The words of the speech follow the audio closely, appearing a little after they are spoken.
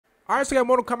Alright, so we got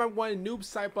Mortal Kombat 1, Noob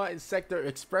Saibot and Sektor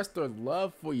express their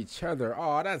love for each other.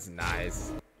 Oh, that's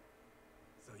nice.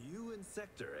 So you and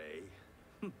Sektor,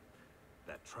 eh?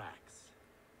 That tracks.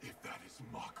 If that is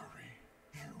mockery,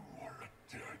 you are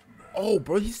a dead man. Oh,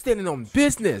 bro, he's standing on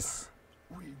business.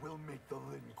 We will make the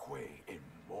Lin Kuei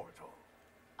immortal.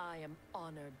 I am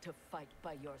honored to fight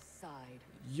by your side.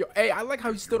 Yo, hey, I like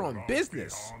how he stood on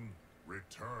business.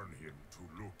 Return him to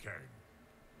Liu Kang.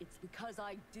 It's because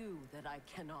I do that I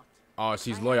cannot. Oh,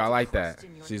 she's loyal. I like that.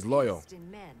 She's loyal.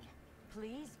 Men.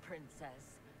 Please,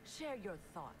 princess, share your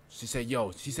thoughts. She said,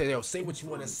 yo, say what you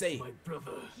want to say. My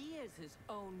brother. He is his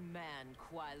own man,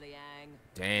 Kuai Liang.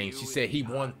 Dang, she said he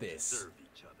want this. Serve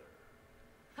each other.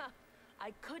 Ha!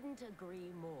 I couldn't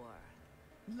agree more.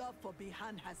 Love for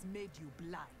Bihan has made you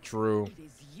blind. True. It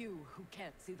is you who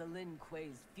can't see the Lin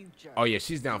Kuei's future. Oh, yeah,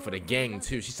 she's down for the gang,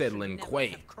 too. She said Lin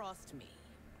Kuei. Have crossed me.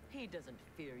 He doesn't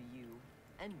fear you,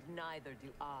 and neither do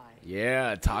I.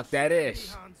 Yeah, talk that ish.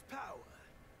 Bihan's power,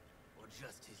 or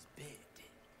just his bid.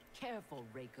 Careful,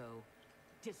 Reiko.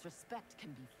 Disrespect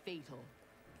can be fatal.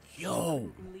 Yo.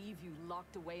 Leave you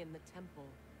locked away in the temple.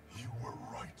 You were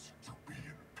right to be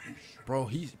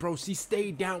impatient. Bro, she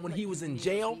stayed down when he was in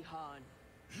jail.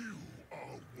 You are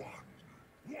one.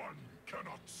 One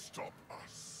cannot stop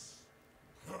us.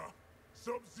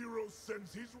 Sub-Zero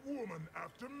sends his woman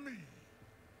after me.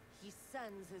 He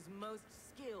sends his most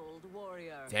skilled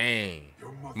warrior. Dang.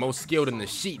 Most skilled in the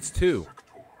sheets, too.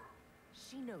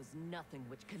 She knows nothing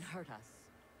which can hurt us.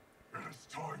 It is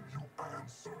time you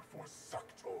answer for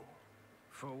Sektor.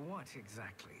 For what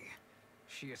exactly?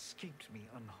 She escaped me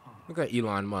unharmed. Look at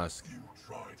Elon Musk. You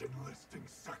tried enlisting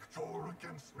Sektor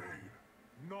against me.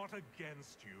 Not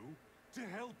against you, to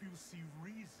help you see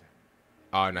reason.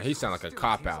 Oh, no, he sound like a Still,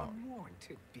 cop-out. he's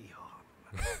unwarranted,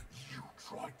 Bihan. You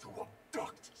tried to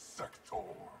abduct Sektor.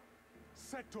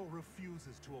 Sektor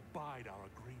refuses to abide our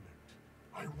agreement.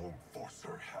 I won't force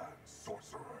her hand,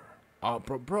 sorcerer. Oh,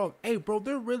 bro, hey, bro,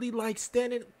 they're really like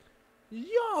standing.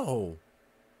 Yo.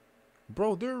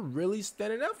 Bro, they're really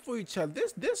standing up for each other.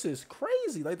 This is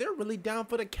crazy. Like, they're really down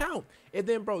for the count. And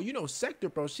then, bro, you know, Sektor,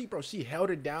 she held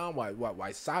it down while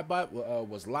Saibot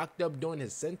was locked up during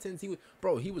his sentence. He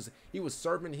was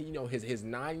serving, you know, his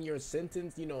 9-year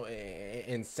sentence, you know,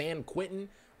 in San Quentin.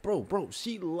 Bro,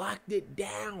 she locked it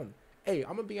down. Hey,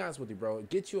 I'm gonna be honest with you, bro.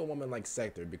 Get you a woman like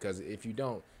Sektor, because if you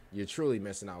don't, you're truly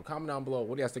missing out. Comment down below.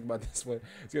 What do you guys think about this one?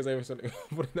 See you guys later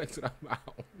for the next one I'm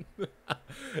out.